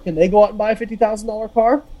left over, can they go out and buy a $50,000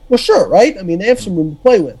 car? Well, sure, right? I mean, they have some room to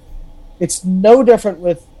play with. It's no different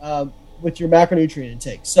with your macronutrient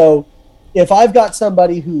intake. So if I've got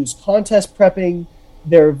somebody who's contest prepping,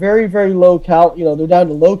 they're very, very low they're down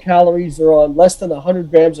to low calories, they're on less than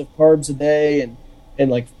 100 grams of carbs a day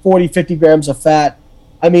and like 40, 50 grams of fat.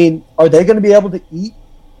 I mean, are they going to be able to eat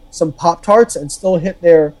some Pop-Tarts and still hit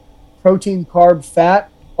their protein, carb, fat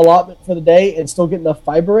allotment for the day and still get enough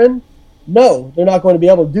fiber in? No, they're not going to be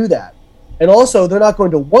able to do that. And also, they're not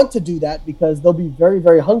going to want to do that because they'll be very,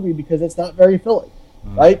 very hungry because it's not very filling,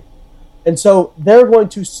 right? And so they're going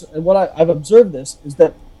to, and what I've observed this, is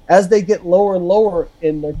that as they get lower and lower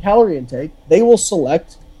in their calorie intake, they will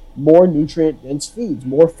select more nutrient-dense foods,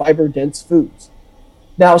 more fiber-dense foods.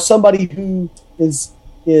 Now, somebody who has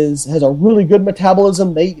a really good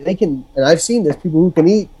metabolism, they can, and I've seen this, people who can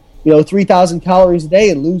eat 3,000 calories a day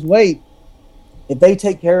and lose weight, if they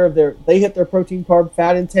take care of they hit their protein, carb,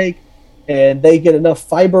 fat intake, and they get enough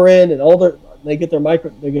fiber in, and they get a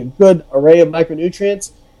good array of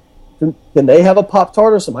micronutrients. Can they have a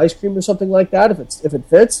Pop-Tart or some ice cream or something like that if it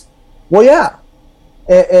fits? Well, yeah,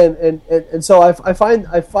 and so I find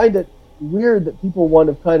it weird that people want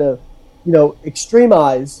to kind of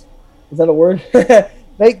extremize. Is that a word?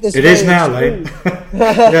 Make this. It is now, Lane.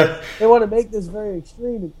 Yeah. They want to make this very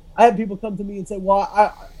extreme. And I have people come to me and say, "Well,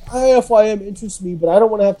 IFYM interests me, but I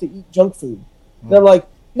don't want to have to eat junk food." And I'm like,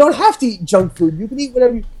 "You don't have to eat junk food. You can eat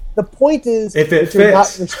whatever you." The point is that you're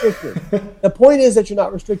not restricted. The point is that you're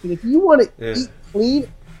not restricted. If you want to eat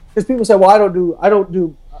clean, because people say, "Well, I don't do."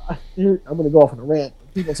 I'm going to go off on a rant.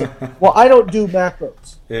 People say, "Well, I don't do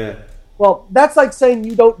macros." Yeah. Well, that's like saying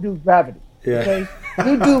you don't do gravity. Yeah. Okay,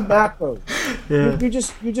 you do macros. Yeah.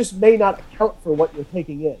 You just may not account for what you're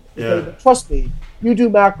taking in. Okay, Yeah. but trust me, you do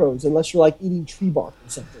macros unless you're like eating tree bark or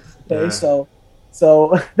something. Okay, Yeah.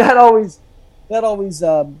 so that always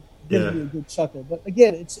gives me a good chuckle. But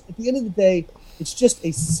again, it's at the end of the day, it's just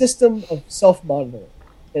a system of self-monitoring,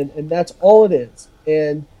 and that's all it is.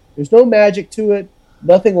 And there's no magic to it,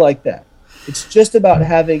 nothing like that. It's just about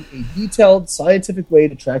having a detailed scientific way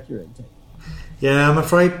to track your intake. Yeah, I'm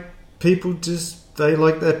afraid people they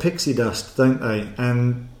like their pixie dust, don't they?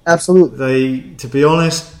 And absolutely, to be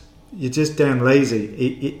honest, you're just damn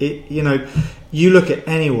lazy. You look at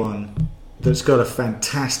anyone that's got a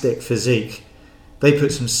fantastic physique, they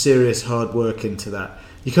put some serious hard work into that.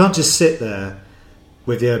 You can't just sit there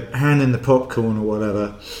with your hand in the popcorn or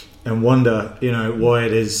whatever and wonder, why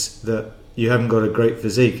it is that you haven't got a great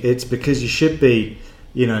physique. It's because you should be,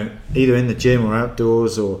 either in the gym or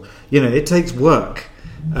outdoors, or it takes work.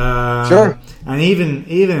 Sure. And even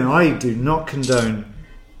I do not condone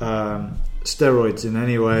steroids in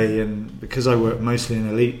any way, and because I work mostly in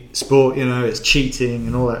elite sport, it's cheating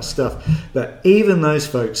and all that stuff. But even those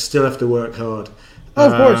folks still have to work hard. Oh,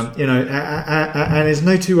 of course. And there's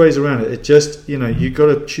no two ways around it. It just you got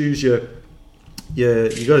to choose your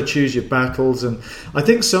battles. And I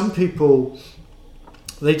think some people,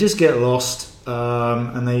 they just get lost.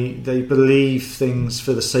 And they believe things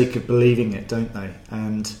for the sake of believing it, don't they?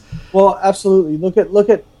 And well, absolutely. Look at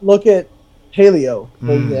paleo,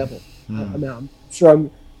 for example. I'm sure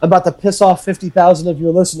about to piss off 50,000 of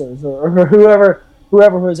your listeners or whoever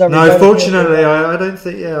has ever. No, fortunately, I don't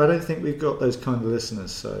think we've got those kind of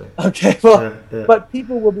listeners. So okay, well, but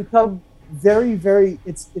people will become very, very.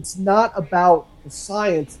 It's not about the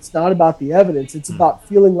science. It's not about the evidence. It's about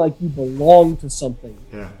feeling like you belong to something.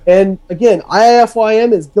 Yeah. And again,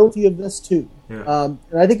 IIFYM is guilty of this too. Yeah.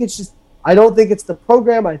 And I think it's just. I don't think it's the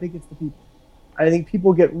program. I think it's the people. I think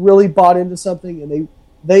people get really bought into something, and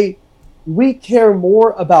we care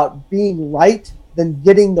more about being right than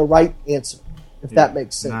getting the right answer, if that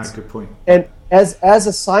makes sense. No, good point. And as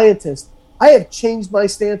a scientist, I have changed my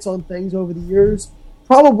stance on things over the years,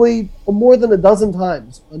 probably more than a dozen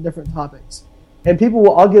times on different topics. And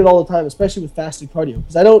I'll get it all the time, especially with fasted cardio,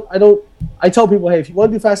 because I tell people, hey, if you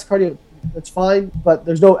want to do fasted cardio, that's fine, but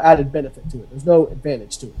there's no added benefit to it. There's no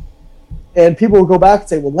advantage to it. And people will go back and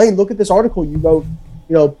say, well, Lane, look at this article you wrote,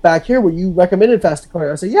 back here where you recommended fasted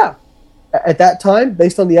cardio. I say, yeah. At that time,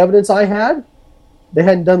 based on the evidence I had, they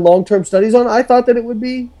hadn't done long-term studies on it. I thought that it would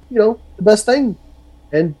be, the best thing.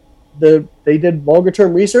 And they did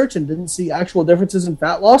longer-term research and didn't see actual differences in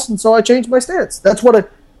fat loss, and so I changed my stance. That's what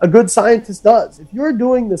a good scientist does. If you're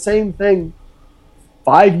doing the same thing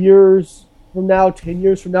 5 years from now, 10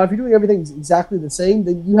 years from now, if you're doing everything exactly the same,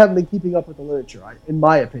 then you haven't been keeping up with the literature, in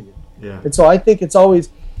my opinion. Yeah. And so I think it's always,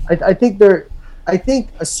 I think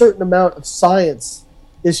a certain amount of science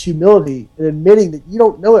is humility and admitting that you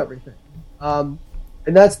don't know everything, and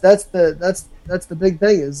that's the big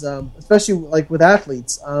thing is especially like with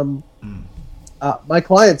athletes. My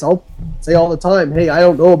clients, I'll say all the time, "Hey, I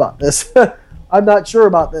don't know about this. I'm not sure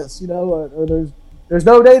about this, or there's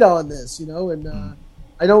no data on this, and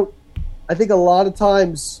I don't. I think a lot of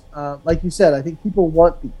times, like you said, I think people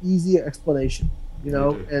want the easy explanation,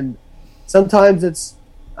 and sometimes it's.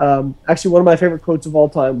 Actually, one of my favorite quotes of all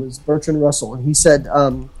time was Bertrand Russell, and he said,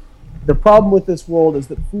 the problem with this world is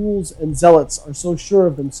that fools and zealots are so sure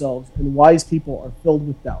of themselves, and wise people are filled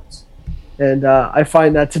with doubts. And I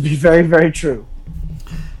find that to be very, very true.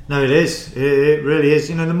 No, it is. It really is.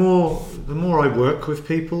 The more I work with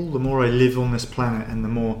people, the more I live on this planet, and the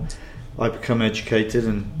more I become educated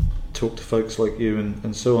and talk to folks like you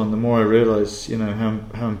and so on, the more I realise,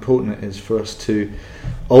 how important it is for us to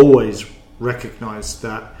always recognise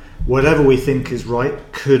that whatever we think is right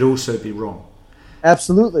could also be wrong.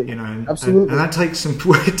 Absolutely. Absolutely. And that takes some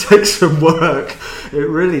work. It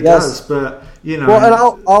really does. But Well, and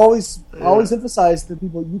I'll always emphasize to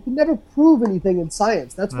people, you can never prove anything in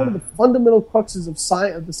science. That's one of the fundamental cruxes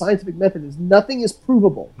of the scientific method is nothing is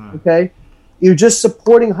provable. Okay? You're just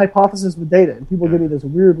supporting hypothesis with data, and people give me this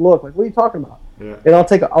weird look, like, what are you talking about? Yeah. And I'll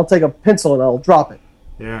take a pencil and I'll drop it.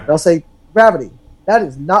 Yeah. And I'll say, gravity. That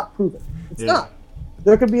is not proven. It's not.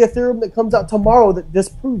 There could be a theorem that comes out tomorrow that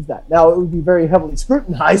disproves that. Now, it would be very heavily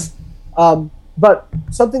scrutinized, but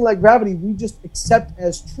something like gravity, we just accept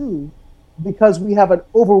as true because we have an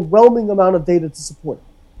overwhelming amount of data to support it,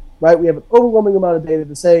 right? We have an overwhelming amount of data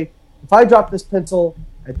to say, if I drop this pencil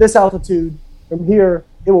at this altitude, from here,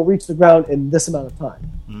 it will reach the ground in this amount of time.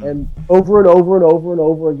 And over and over and over and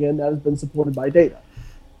over again, that has been supported by data.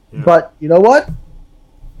 Yeah. But you know what?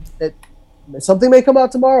 Something may come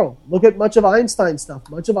out tomorrow. Look at much of Einstein's stuff.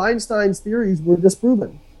 Much of Einstein's theories were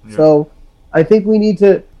disproven. Yeah. So I think we need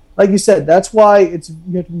to, like you said, that's why you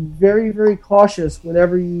have to be very, very cautious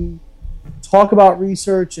whenever you talk about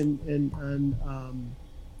research and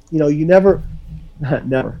you never.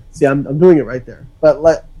 See, I'm doing it right there.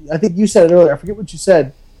 But I think you said it earlier. I forget what you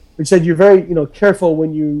said. You said you're very careful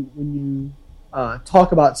when you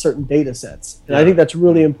talk about certain data sets, and I think that's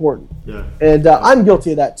really important. Yeah. And I'm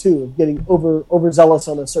guilty of that too, of getting overzealous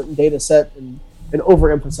on a certain data set and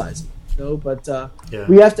overemphasizing. But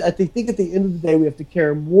we have to. I think at the end of the day, we have to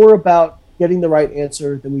care more about getting the right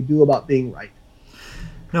answer than we do about being right.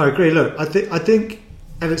 No, I agree. Look, I think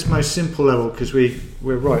at its most simple level, because we're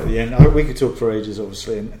right at the end. We could talk for ages,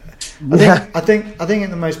 obviously. And I think at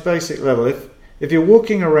the most basic level, if you're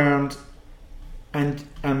walking around and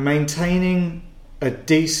maintaining a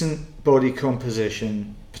decent body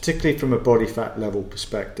composition, particularly from a body fat level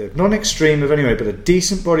perspective, not an extreme of anyway, but a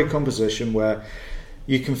decent body composition where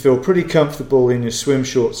you can feel pretty comfortable in your swim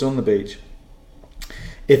shorts on the beach.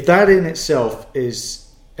 If that in itself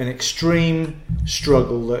is an extreme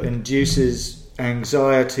struggle that induces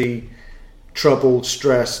anxiety, trouble,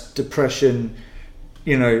 stress, depression,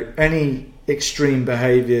 any extreme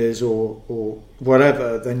behaviors or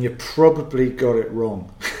whatever, then you probably got it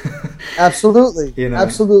wrong. Absolutely.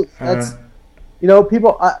 Absolutely. That's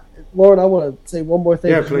people. Lauren, I want to say one more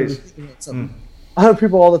thing. Yeah, please. I have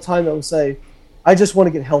people all the time that will say, "I just want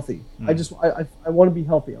to get healthy. I want to be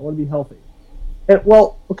healthy. I want to be healthy." And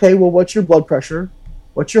what's your blood pressure?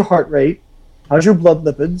 what's your heart rate, how's your blood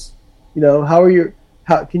lipids,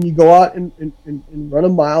 how can you go out and run a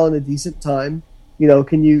mile in a decent time, do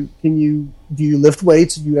you lift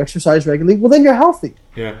weights, do you exercise regularly? Well, then you're healthy.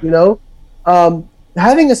 Yeah.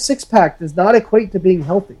 Having a six-pack does not equate to being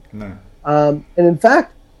healthy. No. And in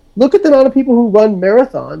fact, look at the amount of people who run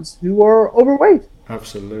marathons who are overweight.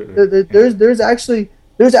 Absolutely. There's actually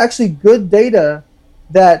good data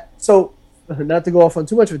that, so not to go off on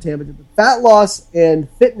too much of a tangent, but fat loss and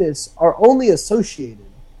fitness are only associated.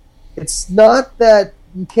 It's not that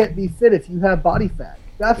you can't be fit if you have body fat.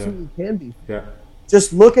 You absolutely can be fit. Yeah.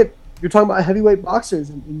 Just look at, you're talking about heavyweight boxers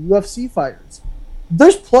and UFC fighters.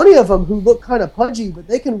 There's plenty of them who look kind of pudgy, but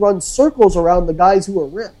they can run circles around the guys who are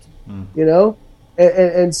ripped,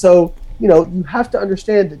 And so, you have to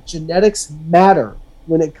understand that genetics matter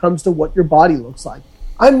when it comes to what your body looks like.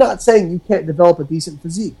 I'm not saying you can't develop a decent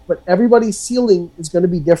physique, but everybody's ceiling is going to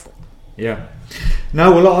be different. Yeah.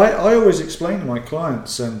 No, well, I always explain to my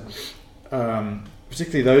clients, and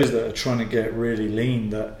particularly those that are trying to get really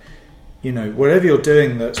lean, that, whatever you're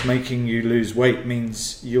doing that's making you lose weight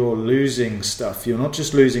means you're losing stuff. You're not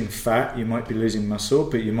just losing fat, you might be losing muscle,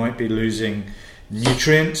 but you might be losing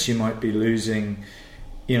nutrients, you might be losing,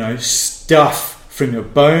 stuff from your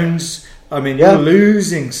bones. You're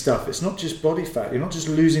losing stuff. It's not just body fat. You're not just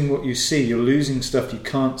losing what you see. You're losing stuff you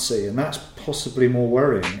can't see. And that's possibly more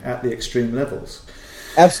worrying at the extreme levels.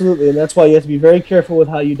 Absolutely. And that's why you have to be very careful with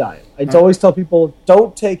how you diet. I always tell people,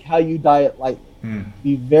 don't take how you diet lightly.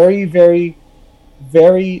 Be very, very,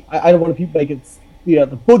 very, I don't want people to make it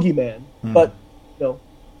the boogeyman, but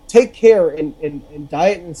take care and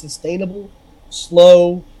diet in a sustainable,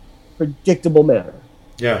 slow, predictable manner.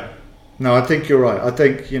 Yeah. No, I think you're right. I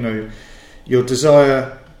think, your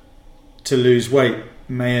desire to lose weight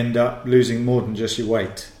may end up losing more than just your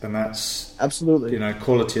weight, and that's absolutely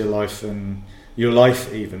quality of life and your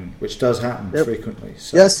life even, which does happen frequently.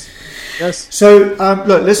 So. Yes. So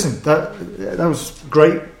look, listen, that was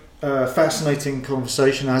great, fascinating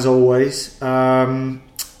conversation as always. I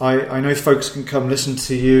know folks can come listen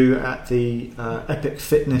to you at the Epic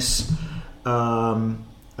Fitness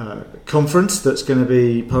conference that's going to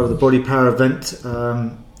be part of the Body Power event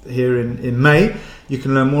here in May. You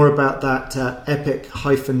can learn more about that at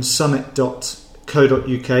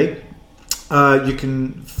epic-summit.co.uk. You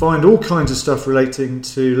can find all kinds of stuff relating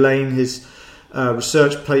to Lane, his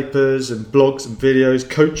research papers and blogs and videos,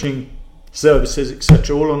 coaching services,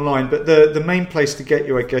 etc., all online. But the main place to get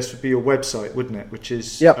you, I guess, would be your website, wouldn't it? Which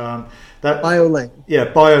is BioLane.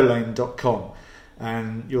 Yeah, biolane.com,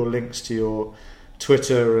 and your links to your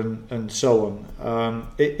Twitter and so on.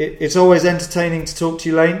 It's always entertaining to talk to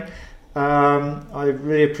you, Lane. I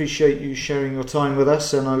really appreciate you sharing your time with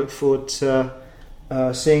us, and I look forward to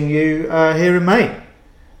seeing you here in May.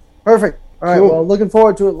 Perfect. All right, well, looking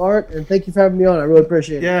forward to it, Lark, and thank you for having me on. I really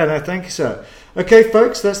appreciate it. Yeah, no, thank you, sir. Okay,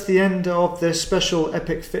 folks, that's the end of this special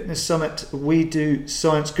Epic Fitness Summit We Do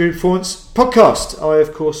Science Guru Performance podcast. I,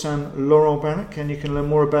 of course, am Laurent Bannock, and you can learn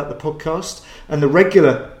more about the podcast and the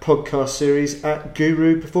regular podcast series at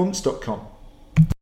guruperformance.com.